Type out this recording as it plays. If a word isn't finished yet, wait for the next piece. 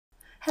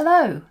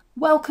Hello,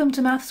 welcome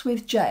to Maths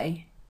with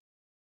Jay.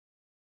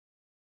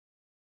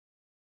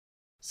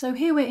 So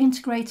here we're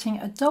integrating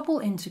a double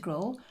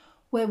integral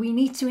where we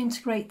need to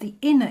integrate the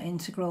inner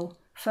integral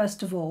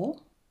first of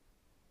all.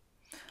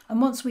 And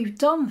once we've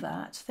done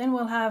that, then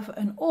we'll have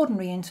an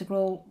ordinary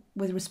integral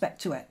with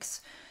respect to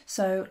x.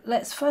 So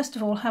let's first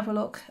of all have a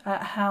look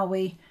at how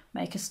we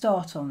make a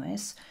start on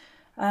this.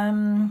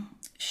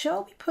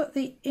 Shall we put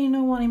the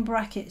inner one in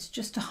brackets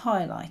just to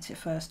highlight it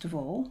first of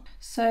all?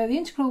 So the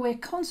integral we're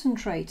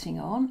concentrating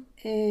on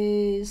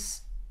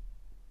is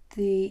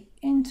the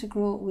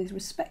integral with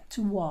respect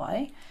to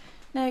y.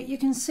 Now you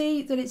can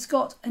see that it's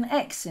got an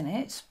x in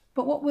it,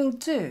 but what we'll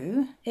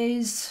do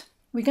is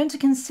we're going to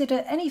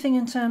consider anything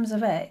in terms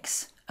of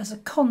x as a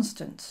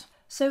constant.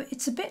 So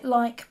it's a bit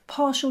like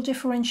partial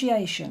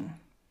differentiation.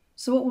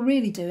 So what we're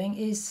really doing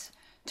is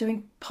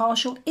doing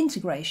partial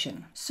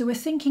integration. So we're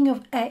thinking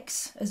of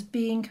x as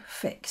being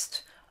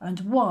fixed and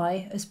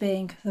y as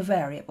being the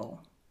variable.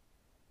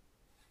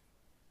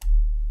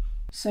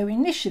 So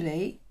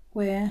initially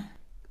we're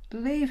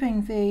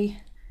leaving the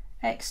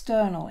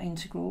external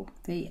integral,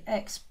 the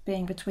x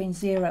being between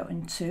 0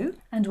 and 2,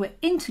 and we're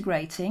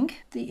integrating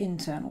the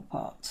internal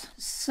part.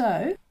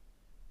 So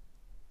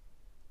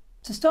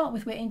to start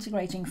with, we're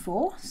integrating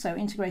 4, so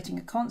integrating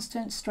a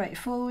constant,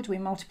 straightforward. We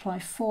multiply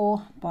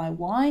 4 by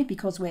y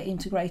because we're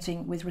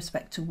integrating with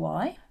respect to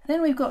y.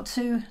 Then we've got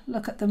to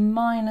look at the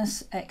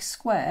minus x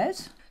squared.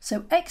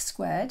 So x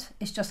squared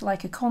is just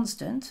like a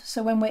constant,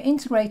 so when we're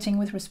integrating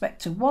with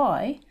respect to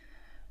y,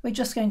 we're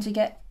just going to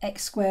get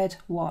x squared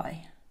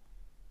y.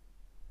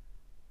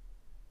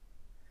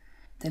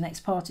 The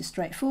next part is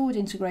straightforward.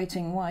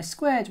 Integrating y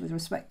squared with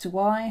respect to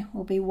y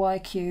will be y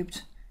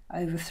cubed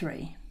over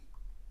 3.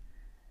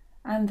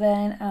 And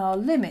then our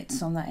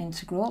limits on that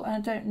integral, I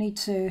don't need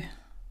to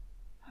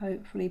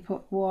hopefully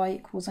put y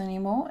equals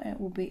anymore, it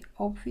will be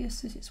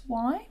obvious that it's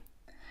y.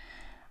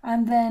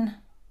 And then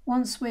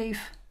once we've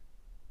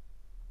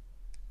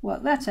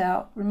worked that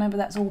out, remember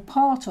that's all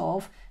part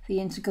of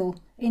the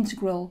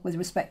integral with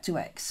respect to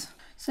x.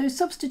 So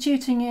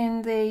substituting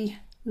in the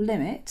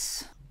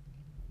limits,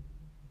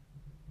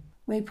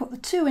 we put the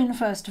 2 in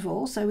first of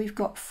all, so we've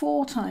got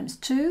 4 times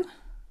 2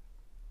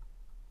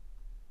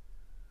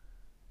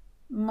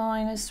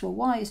 minus, well,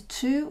 y is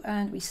 2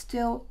 and we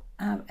still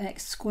have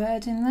x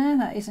squared in there.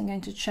 That isn't going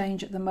to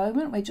change at the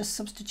moment, we're just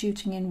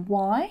substituting in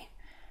y.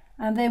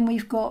 And then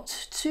we've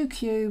got 2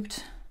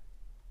 cubed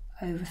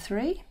over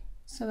 3,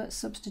 so that's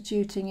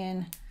substituting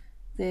in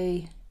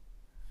the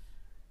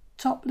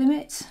top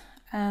limit,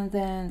 and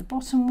then the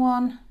bottom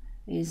one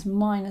is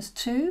minus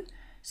 2,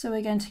 so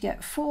we're going to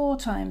get 4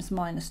 times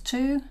minus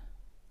 2,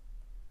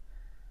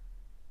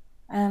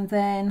 and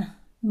then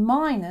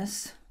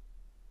minus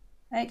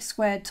x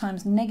squared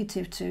times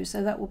negative 2,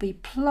 so that will be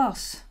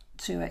plus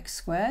 2x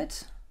squared,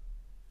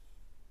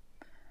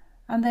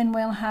 and then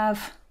we'll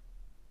have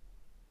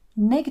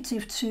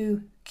negative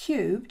 2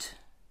 cubed,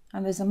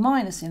 and there's a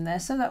minus in there,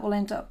 so that will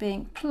end up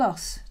being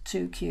plus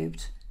 2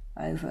 cubed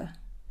over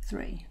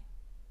 3.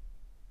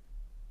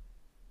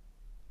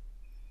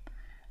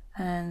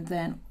 And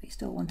then we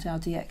still want our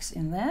dx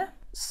in there.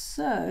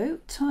 So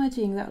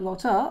tidying that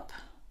lot up,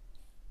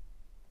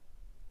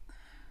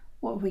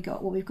 what have we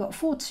got? Well, we've got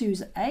 4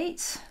 2's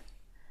 8,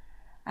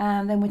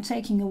 and then we're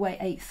taking away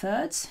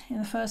 8/3 in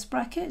the first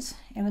bracket.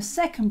 In the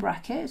second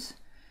bracket,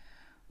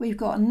 we've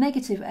got a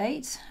negative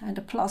 8 and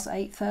a plus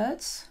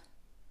 8/3.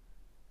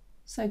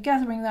 So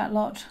gathering that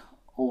lot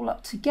all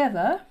up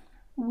together,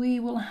 we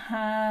will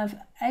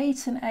have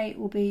 8 and 8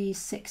 will be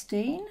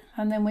 16,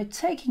 and then we're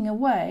taking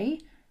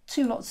away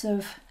 2 lots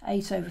of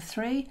 8 over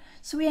 3,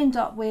 so we end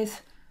up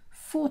with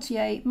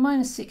 48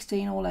 minus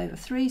 16 all over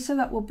 3, so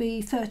that will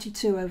be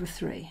 32 over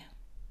 3.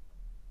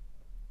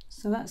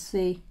 So that's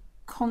the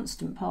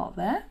constant part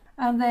there.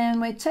 And then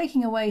we're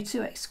taking away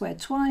 2x squared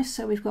twice,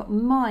 so we've got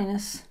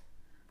minus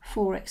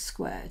 4x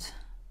squared.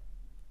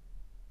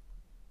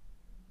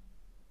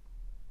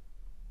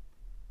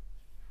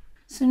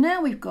 So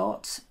now we've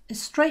got a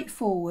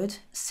straightforward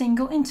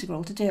single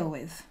integral to deal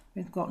with.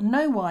 We've got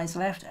no y's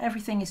left,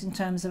 everything is in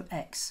terms of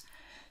x.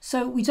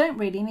 So we don't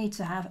really need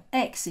to have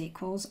x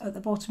equals at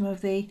the bottom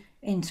of the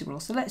integral.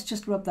 So let's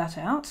just rub that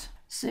out.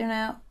 So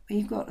now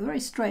we've got a very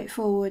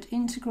straightforward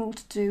integral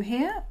to do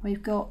here.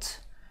 We've got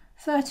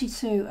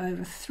 32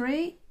 over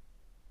 3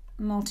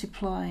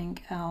 multiplying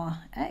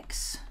our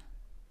x,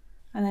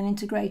 and then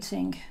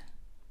integrating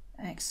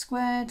x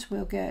squared,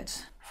 we'll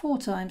get 4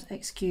 times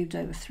x cubed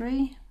over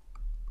 3,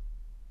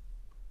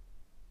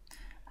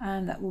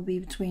 and that will be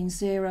between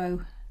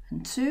 0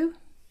 and 2.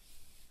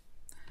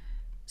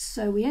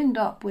 So we end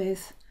up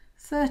with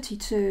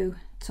 32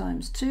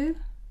 times 2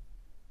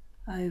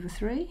 over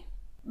 3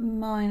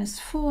 minus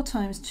 4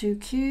 times 2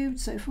 cubed,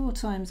 so 4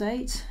 times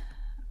 8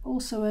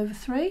 also over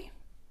 3.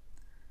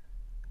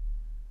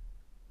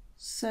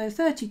 So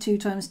 32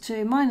 times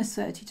 2 minus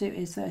 32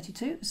 is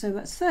 32, so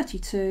that's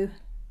 32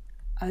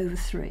 over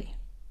 3.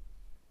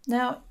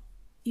 Now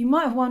you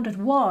might have wondered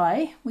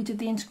why we did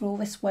the integral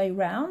this way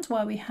round,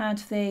 why we had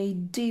the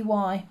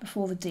dy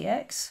before the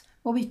dx.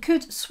 Well, we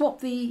could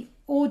swap the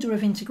order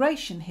of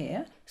integration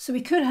here. So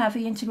we could have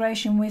the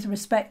integration with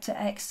respect to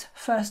x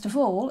first of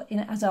all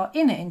as our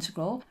inner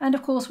integral, and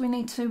of course we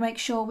need to make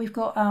sure we've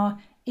got our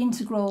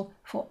integral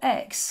for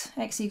x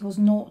equals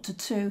 0 to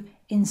 2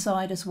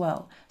 inside as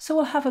well. So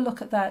we'll have a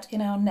look at that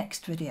in our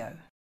next video.